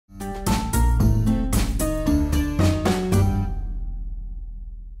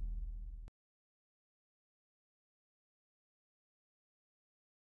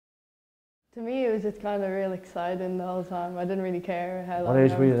To me, it was just kind of real exciting the whole time. I didn't really care how long What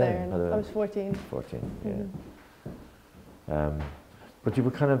age I were you was then, there. by the way? I was 14. 14, yeah. Mhm. But you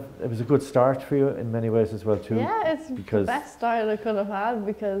were kind of, it was a good start for you in many ways as well too. Yeah, it's because the best start I could have had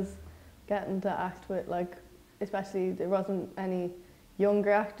because getting to act with, like, especially there wasn't any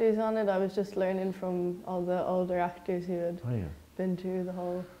younger actors on it. I was just learning from all the older actors who had oh yeah, been through the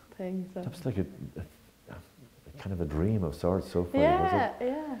whole thing. So. that was like a kind of a dream of sorts so far. Yeah, was it?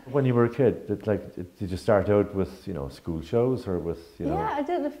 yeah. When you were a kid, did you start out with school shows or with Yeah, I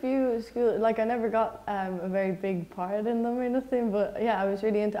did a few school. Like I never got a very big part in them or nothing. But yeah, I was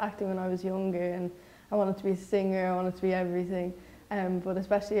really into acting when I was younger, and I wanted to be a singer. I wanted to be everything. But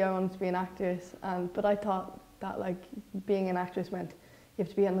especially I wanted to be an actress. But I thought that like being an actress meant you have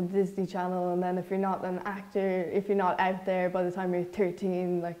to be on the Disney Channel, and then if you're not an actor, if you're not out there by the time you're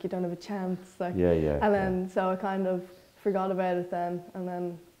 13, like you don't have a chance. Like, yeah, yeah. And then so I kind of forgot about it then, and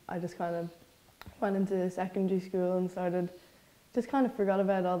then I just kind of went into secondary school and just kind of forgot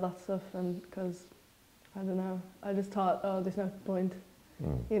about all that stuff, and because I don't know, I just thought, oh, there's no point.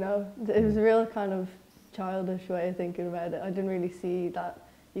 You know, it was a real kind of childish way of thinking about it. I didn't really see that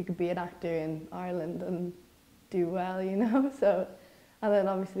you could be an actor in Ireland and do well, you know. So, and then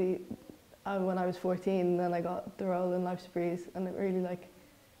obviously, when I was 14, then I got the role in Life's a Breeze, and it really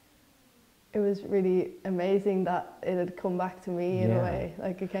it was really amazing that it had come back to me in a way.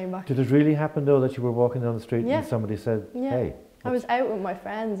 Like it came back. Did it really happen though that you were walking down the street and somebody said, "Hey"? I was out with my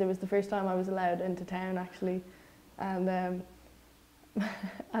friends. It was the first time I was allowed into town actually, and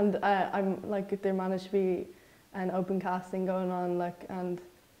I'm like there managed to be an open casting going on, like and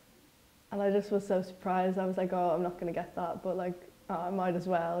I just was so surprised. I was like, oh, I'm not going to get that, but like I might as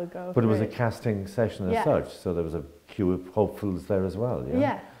well go. But it was a casting session as such, so there was a queue of hopefuls there as well. Yeah.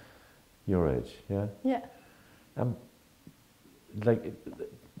 Yeah. Your age, yeah. Yeah. Like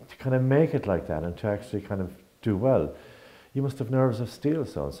to kind of make it like that and to actually kind of do well, you must have nerves of steel,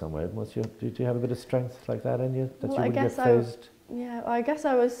 so in some way. Must you? Do you have a bit of strength like that in you that you wouldn't get phased? Yeah, I guess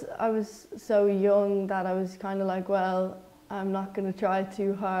I was so young that I was kind of like, well, I'm not going to try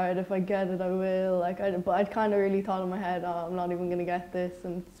too hard. If I get it, I will. Like, but I'd kind of really thought in my head, oh, I'm not even going to get this,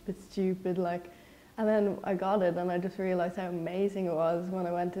 and it's a bit stupid. Like, and then I got it, and I just realised how amazing it was when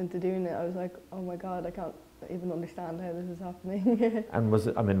I went into doing it. I was like, oh my God, I can't even understand how this is happening. And was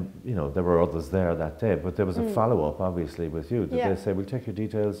it, I mean, there were others there that day, but there was a follow-up, obviously, with you. Did they say, we'll take your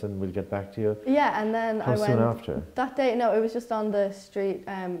details and we'll get back to you? Yeah, and then How soon after? That day, no, it was just on the street.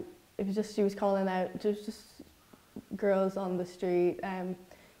 It was just, she was calling out, just girls on the street,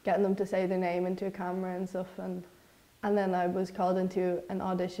 getting them to say their name into a camera and stuff. And then I was called into an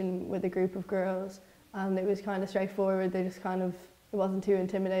audition with a group of girls, and it was kind of straightforward. They just kind of, it wasn't too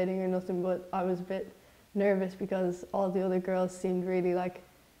intimidating or nothing, but I was a bit nervous because all the other girls seemed really like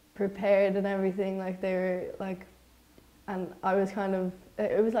prepared and everything, like they were like, and I was kind of,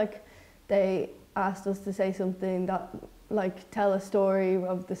 it was like they asked us to say something that, like, tell a story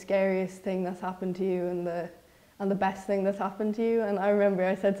of the scariest thing that's happened to you and the best thing that's happened to you. And I remember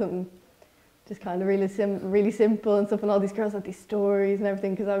I said something just kind of really simple and stuff, and all these girls had these stories and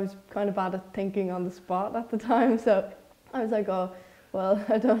everything, because I was kind of bad at thinking on the spot at the time. So I was like, oh, well,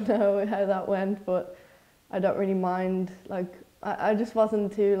 I don't know how that went, but I don't really mind. Like, I just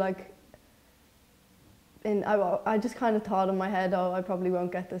wasn't too, like, I just kind of thought in my head, oh, I probably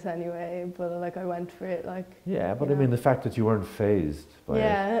won't get this anyway, but like I went for it, like. Yeah, but I mean, the fact that you weren't phased by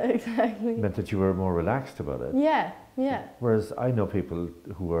it exactly. meant that you were more relaxed about it. Yeah, yeah. Whereas I know people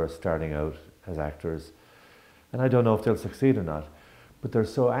who are starting out as actors, and I don't know if they'll succeed or not, but they're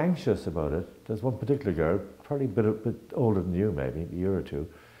so anxious about it. There's one particular girl, probably a bit older than you, maybe a year or two,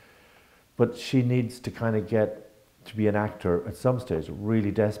 but she needs to kind of get to be an actor at some stage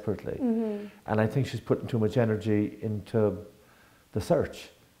really desperately. And I think she's putting too much energy into the search.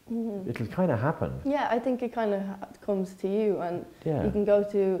 It'll kind of happen. Yeah, I think it kind of comes to you, and you can go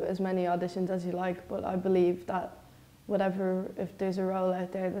to as many auditions as you like, but I believe that if there's a role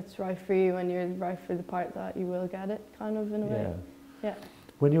out there that's right for you and you're right for the part, that you will get it, kind of, in a way. Yeah.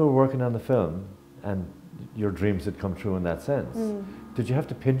 When you were working on the film and your dreams had come true in that sense, did you have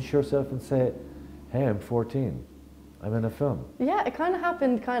to pinch yourself and say, hey, I'm 14, I'm in a film? Yeah, it kind of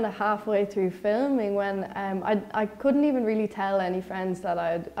happened kind of halfway through filming, when I couldn't even really tell any friends that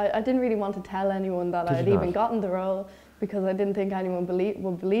I didn't really want to tell anyone that I'd even gotten the role, because I didn't think anyone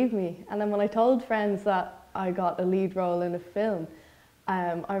would believe me. And then when I told friends that I got a lead role in a film,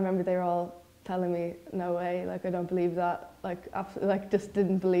 I remember they were all telling me, no way, like, I don't believe that, like, absolutely, like, just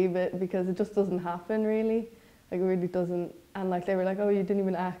didn't believe it, because it just doesn't happen, really. Like, it really doesn't. And like, they were like, oh, you didn't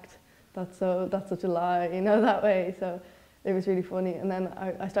even act. That's such a lie, you know, that way. So it was really funny. And then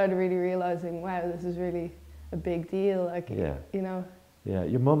I started really realising, wow, this is really a big deal. Like, Yeah. you know. Yeah,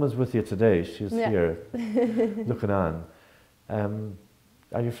 your mum is with you today. She's Yeah. here looking on.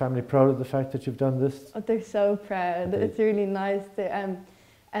 Are your family proud of the fact that you've done this? Oh, they're so proud. Okay. It's really nice.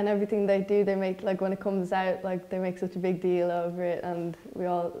 And everything they do, they make, like when it comes out, like they make such a big deal over it, and we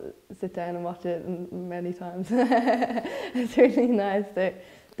all sit down and watch it many times. It's really nice.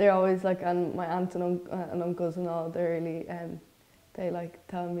 They're always like, and my aunts and uncles and all, they're really, they like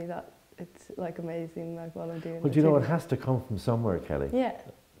tell me that it's like amazing, like what I'm doing. Well, do you know, it has to come from somewhere, Kelly. Yeah.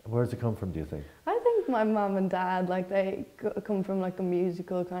 Where does it come from, do you think? I think my mum and dad, like they come from like a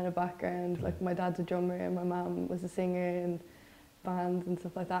musical kind of background. Yeah. Like my dad's a drummer and my mum was a singer and bands and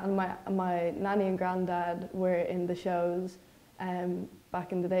stuff like that. And my nanny and granddad were in the shows.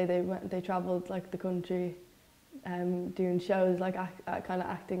 Back in the day, they travelled like the country, doing shows like kind of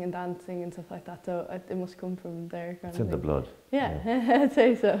acting and dancing and stuff like that. So it must come from there. It's in the blood. Yeah, I'd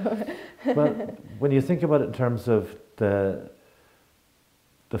say so. Well, when you think about it in terms of the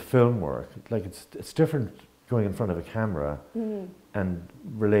film work, like it's different going in front of a camera and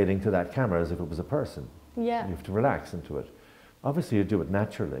relating to that camera as if it was a person. Yeah. You have to relax into it. Obviously, you do it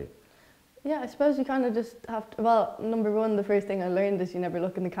naturally. Yeah, I suppose you kind of just have to, well, number one, the first thing I learned is you never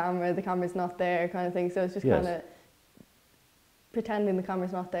look in the camera's not there kind of thing. So it's just Yes. kind of pretending the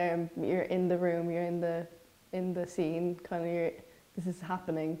camera's not there and you're in the room, you're in the scene, kind of this is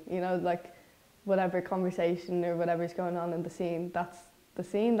happening, you know, like whatever conversation or whatever's going on in the scene, that's the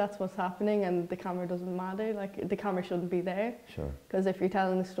scene, that's what's happening, and the camera doesn't matter, like the camera shouldn't be there. Sure. Because if you're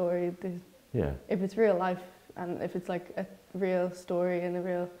telling a story, Yeah. if it's real life and if it's like a real story and a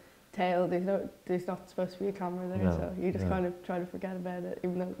real tale, there's not supposed to be a camera there, No, so you just no. kind of try to forget about it,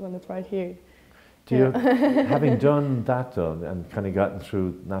 even though when it's right here. Do you, having done that and kind of gotten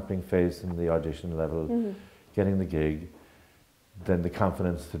through napping face and the audition level, getting the gig, then the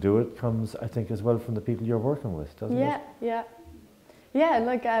confidence to do it comes, I think, as well from the people you're working with, doesn't it? Yeah,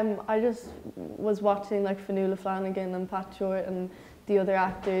 like I just was watching like Fionnuala Flanagan and Pat Short and the other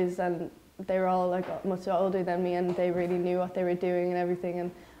actors, and they were all like much older than me, and they really knew what they were doing and everything,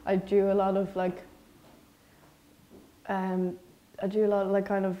 and I drew a lot of like kind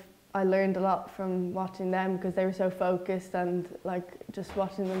of, I learned a lot from watching them because they were so focused, and like just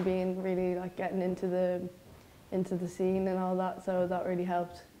watching them being really like getting into the scene and all that, so that really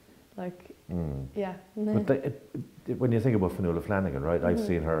helped. Like, yeah. But when you think about Fionnuala Flanagan, right, I've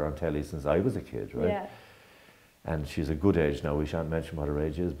seen her on telly since I was a kid, right? Yeah. And she's a good age now, we shan't mention what her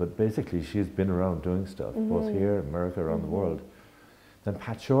age is, but basically she's been around doing stuff, both here, America, around the world. Then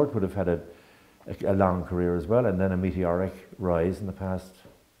Pat Short would have had a long career as well, and then a meteoric rise in the past,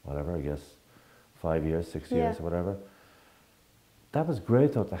 whatever, I guess, 5 years, 6 years, or whatever. That was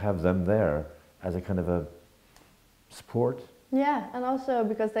great, though, to have them there as a kind of a support. Yeah, and also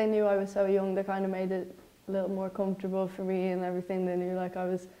because they knew I was so young, they kind of made it a little more comfortable for me and everything. They knew like I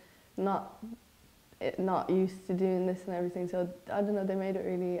was not used to doing this and everything, so I don't know, they made it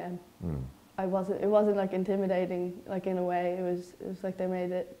really it wasn't like intimidating, like in a way. It was like they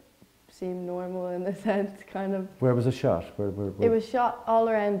made it seem normal in a sense, kind of. Where was it shot? Where? It was shot all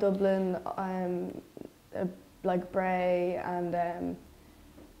around Dublin, like Bray, and then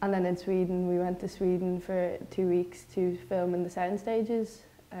in Sweden. We went to Sweden for 2 weeks to film in the sound stages.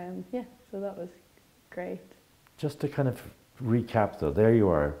 Yeah, so that was great. Just to kind of recap though, there you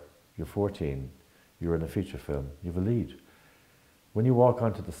are, you're 14, you're in a feature film, you have a lead. When you walk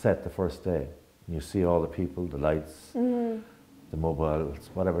onto the set the first day, and you see all the people, the lights, the mobiles,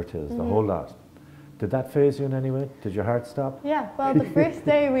 whatever it is, the whole lot. Did that faze you in any way? Did your heart stop? Yeah, well the first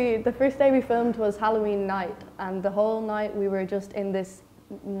day we filmed was Halloween night, and the whole night we were just in this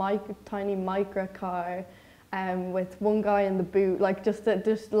tiny micro car with one guy in the boot, like just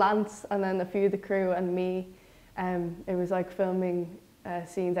Lance and then a few of the crew and me. It was like filming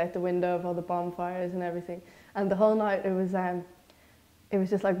scenes out the window of all the bonfires and everything, and the whole night it was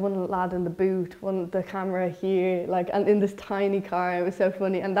just like one lad in the boot, the camera here, like, and in this tiny car. It was so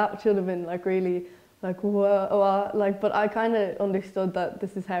funny, and that should have been like really like whoa, like, but I kind of understood that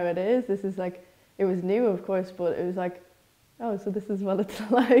this is how it is. This is like, it was new of course, but it was like, oh, so this is what it's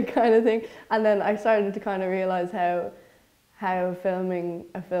like, kind of thing. And then I started to kind of realize how filming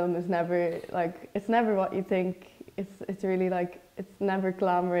a film is never like, it's never what you think. It's really like, it's never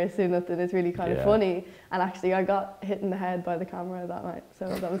glamorous or nothing. It's really kind of funny. And actually I got hit in the head by the camera that night, so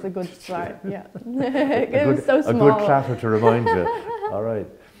that was a good start. Yeah. It was so small. A good clatter to remind you. All right.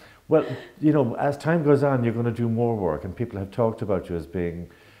 Well, you know, as time goes on, you're going to do more work, and people have talked about you as being,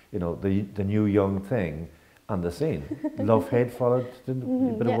 you know, the new young thing on the scene. Love Hate followed, did a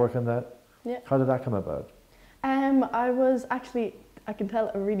bit of work on that. Yeah. How did that come about? I was actually, I can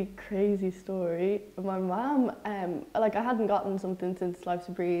tell a really crazy story. My mum, like I hadn't gotten something since Life's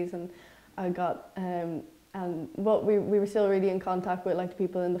a Breeze, and I got, and what we were still really in contact with like the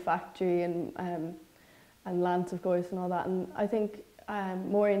people in the factory and Lance of course and all that. And I think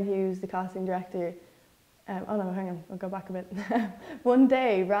Maureen Hughes, the casting director, oh no, hang on, I'll go back a bit. One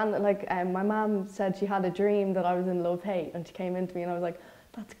day, my mum said she had a dream that I was in Love Hate, and she came into me and I was like,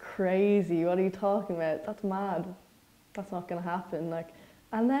 that's crazy, what are you talking about? That's mad. That's not going to happen. Like,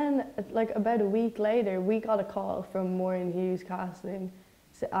 and then like about a week later, we got a call from Maureen Hughes casting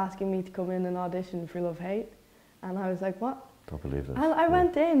asking me to come in and audition for Love Hate. And I was like, what? Don't believe this. And I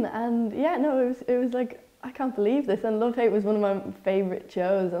went in and yeah, no, it was like, I can't believe this. And Love Hate was one of my favourite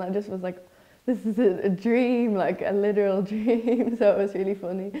shows, and I just was like, this is a dream, like a literal dream. So it was really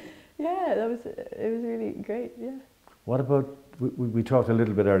funny. Yeah, it was really great, yeah. What about, we talked a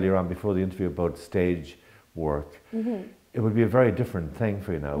little bit earlier on before the interview about stage work. Mm-hmm. It would be a very different thing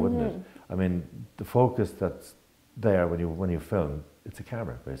for you now, wouldn't Mm-hmm. it? I mean, the focus that's there when you film, it's a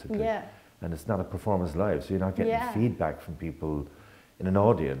camera basically. Yeah. And it's not a performance live, so you're not getting feedback from people in an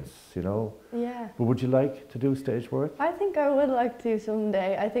audience, you know? Yeah. But would you like to do stage work? I think I would like to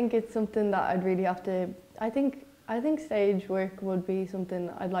someday. I think it's something that I'd really have to, I think stage work would be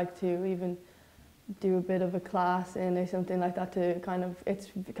something I'd like to even do a bit of a class in or something like that, to kind of, it's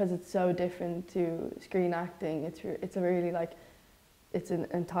because it's so different to screen acting. It's a really like, it's an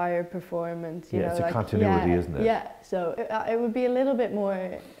entire performance, you know. It's a like, continuity, isn't it? Yeah, so it would be a little bit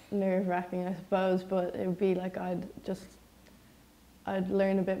more nerve-wracking, I suppose, but it would be like I'd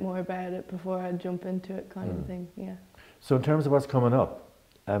learn a bit more about it before I'd jump into it, kind of thing, yeah. So in terms of what's coming up,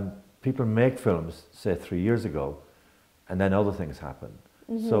 people make films, say 3 years ago, and then other things happen.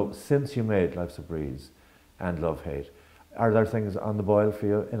 Mm-hmm. So since you made Life's a Breeze and Love Hate, are there things on the boil for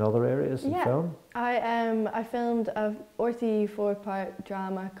you in other areas in film? I filmed a RTE 4-part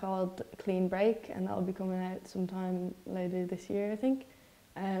drama called Clean Break, and that'll be coming out sometime later this year, I think.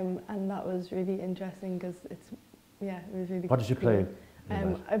 And that was really interesting because it was really. What did you play?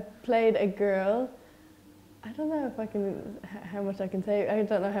 I played a girl. I don't know if I can, how much I can say. I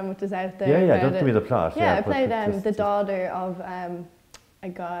don't know how much is out there. Yeah, don't give me the plot. Yeah, I played the daughter of a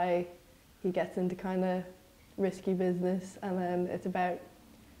guy. He gets into kind of risky business, and then it's about,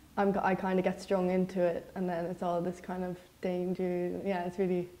 I kind of get strung into it, and then it's all this kind of danger. Yeah, it's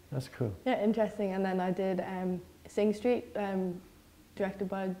really. That's cool. Yeah, interesting. And then I did Sing Street, directed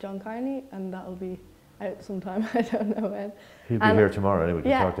by John Carney, and that'll be out sometime. I don't know when. He'll be here tomorrow, anyway. We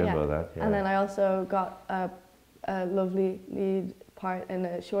can talk to him about that. Yeah. And then I also got a lovely lead part in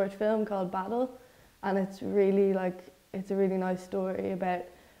a short film called Battle, and it's really like, it's a really nice story about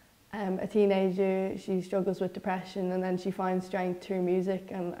a teenager. She struggles with depression, and then she finds strength through music,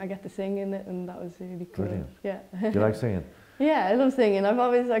 and I get to sing in it, and that was really cool. Brilliant. Yeah. Do you like singing? Yeah, I love singing. I've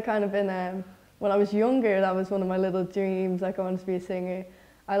always kind of been, when I was younger, that was one of my little dreams, like I wanted to be a singer.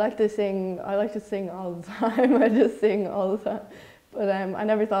 I like to sing all the time. I just sing all the time. But I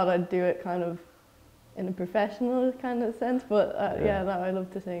never thought I'd do it kind of in a professional kind of sense, but no, I love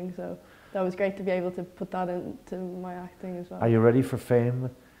to sing, so that was great to be able to put that into my acting as well. Are you ready for fame?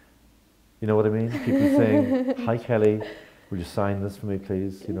 You know what I mean? People saying, hi Kelly, would you sign this for me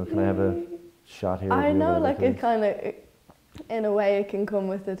please? You know, can I have a shot here? I know, like it kind of, in a way it can come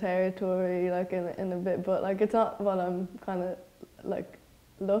with the territory, like in a bit, but like it's not what I'm kind of like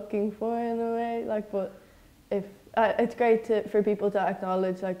looking for in a way, like, but if, it's great for people to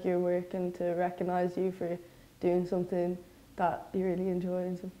acknowledge like your work and to recognise you for doing something that you really enjoy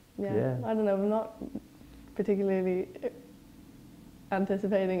and stuff. Yeah. I don't know, I'm not particularly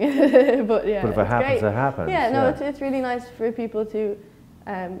anticipating it, but yeah. But if it happens, great. it happens. Yeah, no, it's really nice for people to,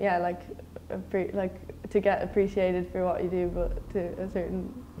 to get appreciated for what you do, but to a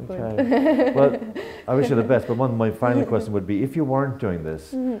certain point. Okay. Well, I wish you the best, but my final question would be, if you weren't doing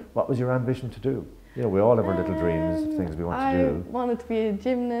this, what was your ambition to do? You know, we all have our little dreams of things we want to do. I wanted to be a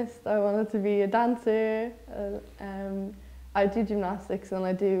gymnast, I wanted to be a dancer, I do gymnastics, and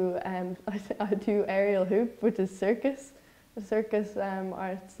I do aerial hoop, which is circus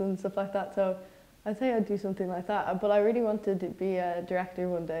arts and stuff like that. So I'd say I'd do something like that. But I really wanted to be a director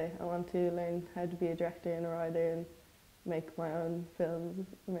one day. I want to learn how to be a director and a writer and make my own films,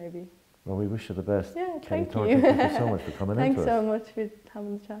 maybe. Well, we wish you the best. Yeah, Kelly thank Thornton, you. Thank you so much for coming in. Thanks so much for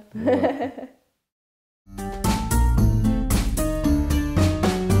having the chat.